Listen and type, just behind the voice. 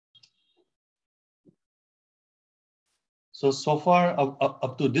So far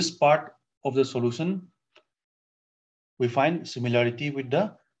up to this part of the solution, we find similarity with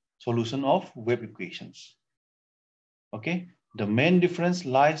the solution of wave equations. Okay, the main difference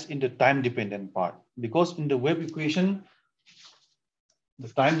lies in the time dependent part, because in the wave equation, the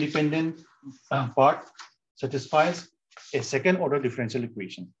time dependent part satisfies a second order differential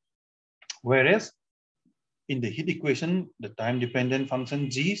equation, whereas in the heat equation, the time dependent function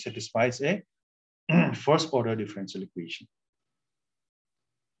g satisfies a first order differential equation.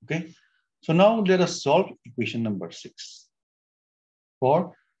 Okay, so now let us solve equation number 6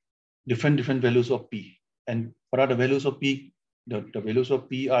 for different values of P. And what are the values of P? The values of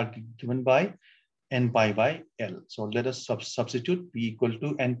P are given by n pi by L. So let us substitute P equal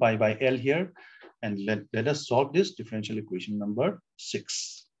to n pi by L here, and let us solve this differential equation number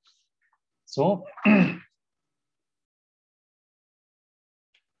 6. So,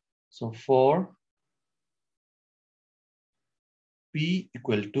 so for P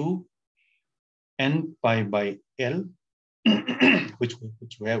equal to n pi by L, which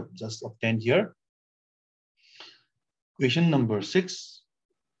we have just obtained here, equation number 6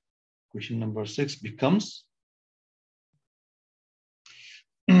 becomes,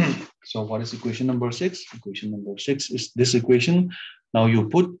 so what is equation number 6? Equation number 6 is this equation. Now you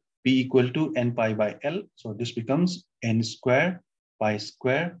put P equal to n pi by L. So this becomes n square pi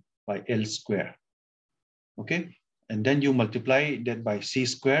square by L square. Okay. And then you multiply that by C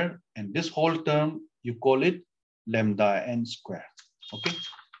square. And this whole term, you call it lambda n square. Okay.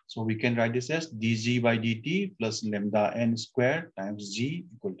 So we can write this as dg by dt plus lambda n square times g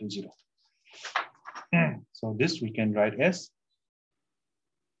equal to 0. So this we can write as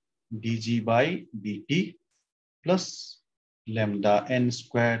dg by dt plus lambda n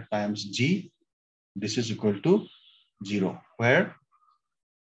square times g. This is equal to 0, where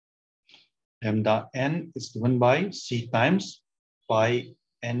lambda n is given by c times pi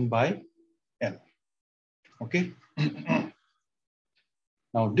n by L. Okay.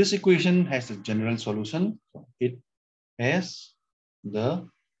 Now this equation has a general solution. So it has the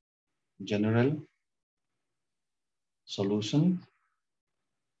general solution.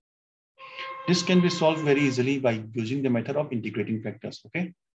 This can be solved very easily by using the method of integrating factors.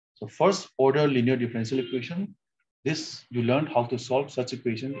 Okay. So first order linear differential equation. This you learned how to solve such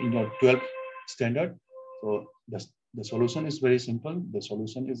equation in your 12th standard. So the solution is very simple. The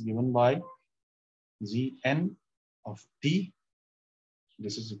solution is given by Gn of t.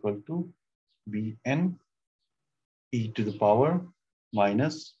 This is equal to Bn e to the power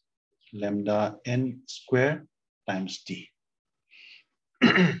minus lambda n square times t.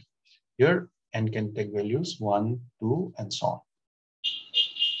 Here n can take values 1, 2, and so on.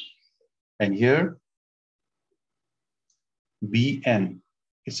 And here Bn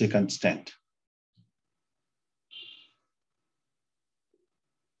is a constant.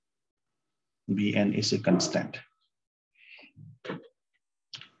 Bn is a constant.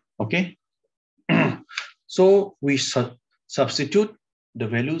 Okay. So we substitute the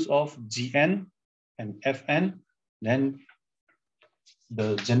values of Gn and Fn, then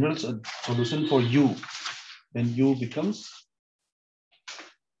the general solution for U, then U becomes,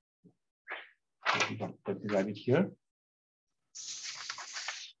 let me write it here.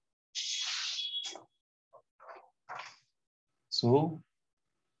 So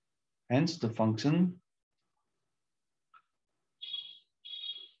hence the function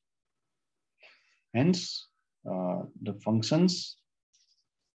the functions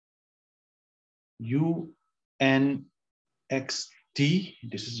u n x t,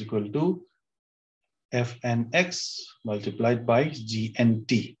 this is equal to f n x multiplied by g n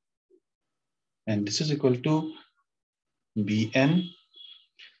t, and this is equal to b n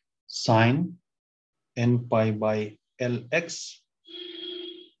sine n pi by l x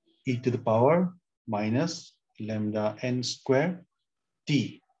e to the power minus lambda n square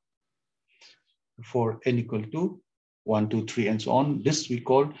t for n equal to 1, 2, 3, and so on. This we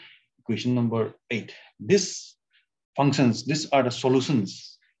call equation number 8. These functions, these are the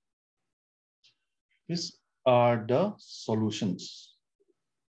solutions. These are the solutions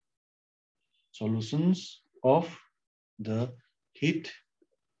of the heat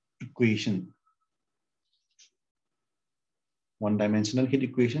equation. One-dimensional heat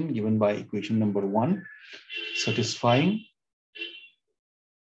equation given by equation number 1, satisfying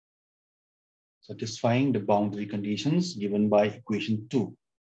the boundary conditions given by equation 2.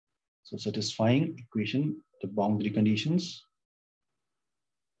 So satisfying the boundary conditions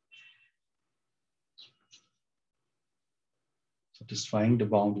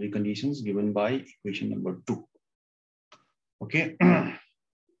given by equation number 2. Okay.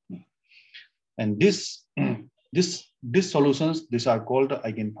 And this these solutions, these are called the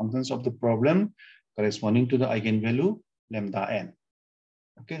eigenfunctions of the problem corresponding to the eigenvalue lambda n.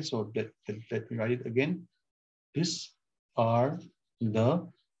 Okay, so let me write it again. These are the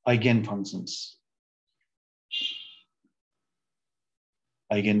eigenfunctions.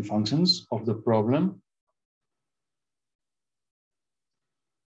 Eigenfunctions of the problem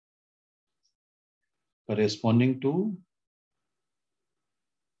corresponding to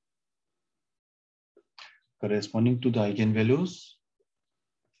the eigenvalues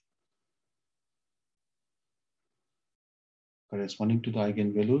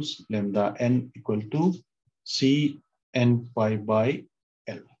lambda n equal to c n pi by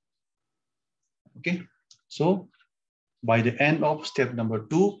l. Okay, so by the end of step number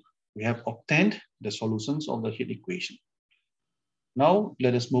 2, we have obtained the solutions of the heat equation. Now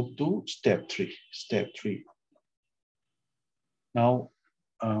let us move to step 3. Now,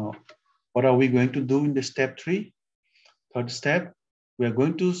 what are we going to do in the step 3? Third step, we are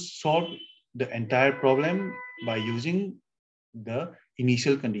going to solve the entire problem by using the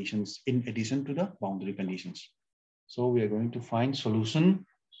initial conditions in addition to the boundary conditions. So we are going to find solution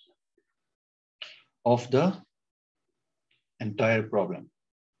of the entire problem.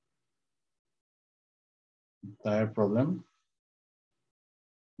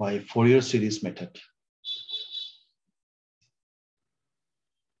 By Fourier series method.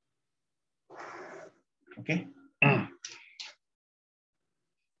 Okay.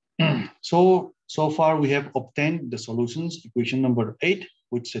 So far we have obtained the solutions, equation number 8,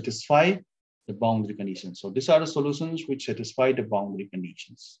 which satisfy the boundary conditions. So these are the solutions which satisfy the boundary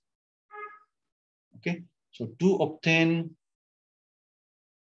conditions. Okay. So to obtain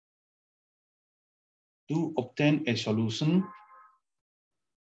a solution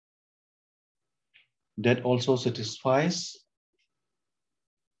that also satisfies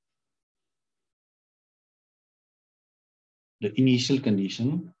the initial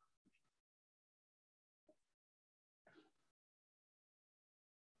condition,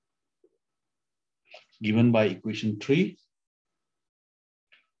 given by equation 3,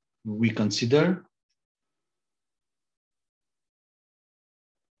 we consider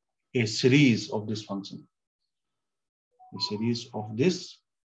a series of this function, a series of these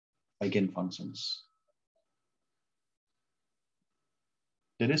eigenfunctions.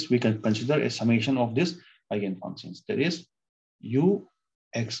 That is, we can consider a summation of these eigenfunctions. That is, u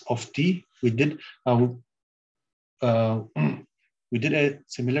x of t. We did a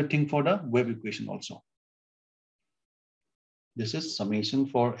similar thing for the wave equation also. This is summation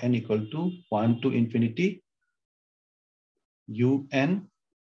for n equal to 1 to infinity un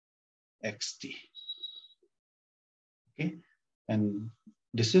xt. Okay, and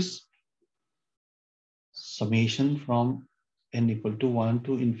this is summation from n equal to 1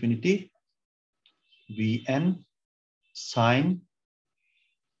 to infinity Vn sine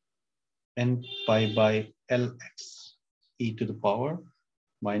n pi by Lx e to the power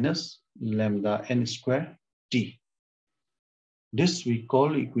minus lambda n square t. This we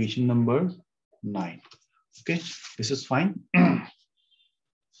call equation number 9. Okay, this is fine.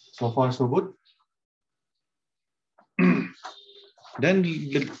 So far, so good. Then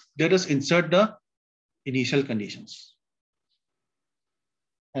let us insert the initial conditions.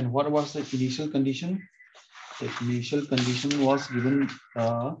 And what was the initial condition? The initial condition was given.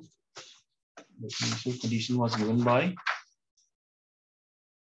 By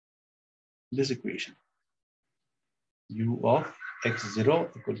this equation: u of x0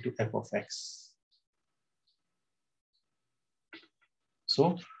 equal to f of x.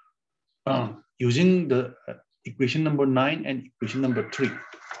 So, using the equation number 9 and equation number 3.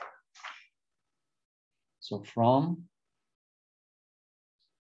 So from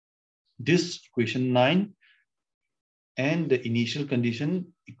this equation 9 and the initial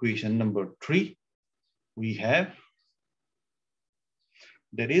condition equation number 3, we have,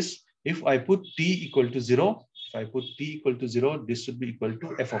 that is, if I put t equal to 0, this should be equal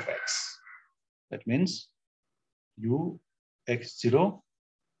to f of x. That means u x0,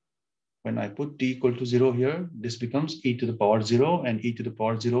 when I put t equal to 0 here, this becomes e to the power 0, and e to the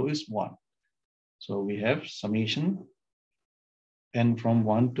power 0 is 1. So we have summation n from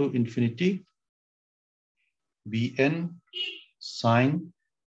 1 to infinity Bn sine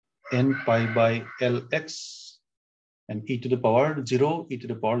n pi by Lx, and e to the power 0, e to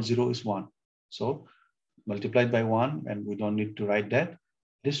the power 0 is 1. So multiplied by 1, and we don't need to write that.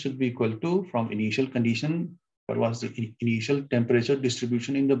 This should be equal to, from initial condition, what was the initial temperature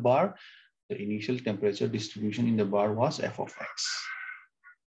distribution in the bar? The initial temperature distribution in the bar was f of x.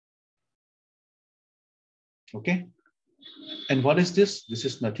 Okay. And what is this? This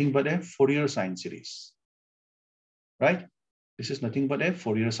is nothing but a Fourier sine series. right? This is nothing but a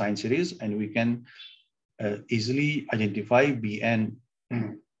Fourier sine series, and we can easily identify Bn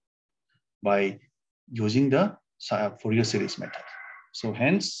by using the Fourier series method. So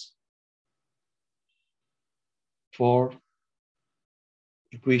hence, for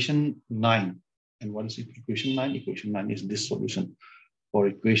equation 9, and what is equation 9? Equation 9 is this solution. For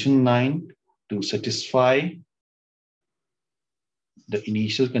equation 9 to satisfy the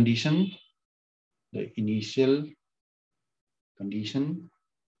initial condition,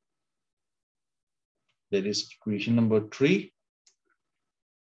 that is equation number 3,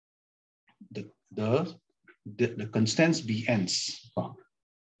 the constants Bn's,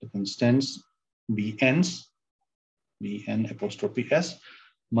 the constants Bn's, Bn apostrophe S,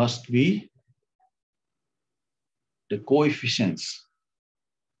 must be the coefficients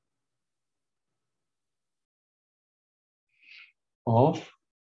of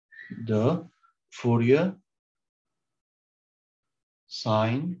the Fourier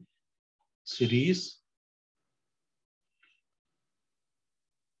sine series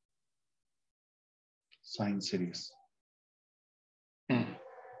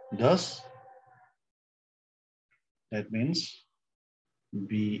Thus, that means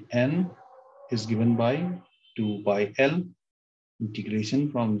Bn is given by 2 by L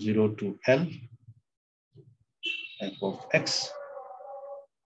integration from 0 to L f of x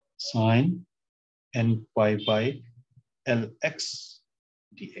sine n pi by Lx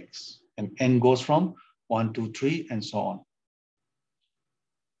dx. And n goes from 1 to 3 and so on.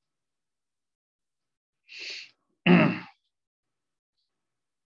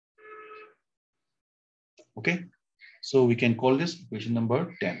 Okay, so we can call this equation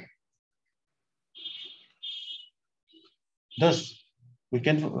number 10. Thus, we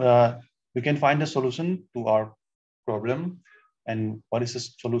can find the solution to our problem. And what is the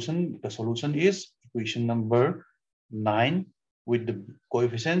solution? The solution is equation number 9 with the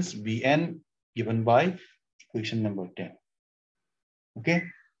coefficients Bn given by equation number 10. Okay,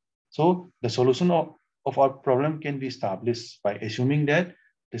 so the solution of our problem can be established by assuming that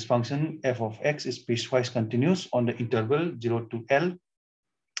this function f of x is piecewise continuous on the interval 0 to L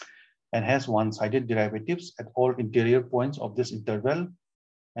and has one-sided derivatives at all interior points of this interval.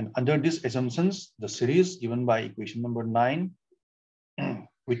 And under these assumptions, the series given by equation number 9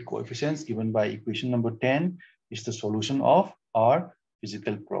 with coefficients given by equation number 10 is the solution of our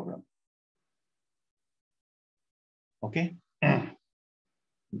physical problem. Okay,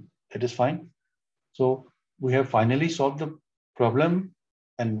 that is fine. So we have finally solved the problem.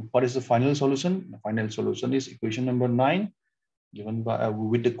 And what is the final solution? The final solution is equation number 9 given by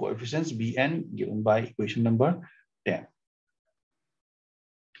with the coefficients Bn given by equation number 10.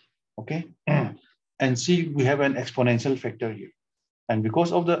 Okay, and see, we have an exponential factor here. And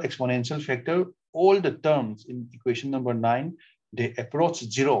because of the exponential factor, all the terms in equation number 9, they approach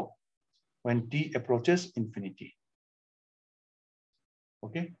 0 when t approaches infinity.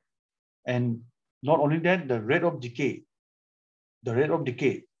 Okay, and not only that, the rate of decay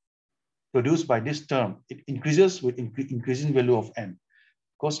produced by this term, it increases with increasing value of n,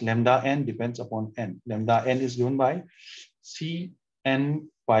 because lambda n depends upon n. Lambda n is given by Cn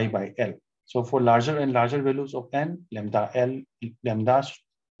pi by L. So for larger and larger values of n, lambdas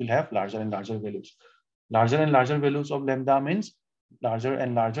will have larger and larger values. Larger and larger values of lambda means larger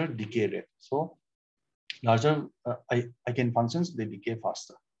and larger decay rate. So larger eigenfunctions, they decay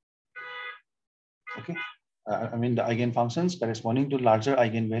faster. Okay, I mean the eigenfunctions corresponding to larger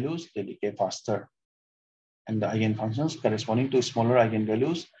eigenvalues, they decay faster. And the eigenfunctions corresponding to smaller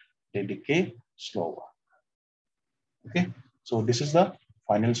eigenvalues, they decay slower. Okay, so this is the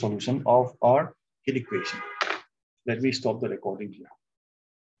final solution of our Hill equation. Let me stop the recording here.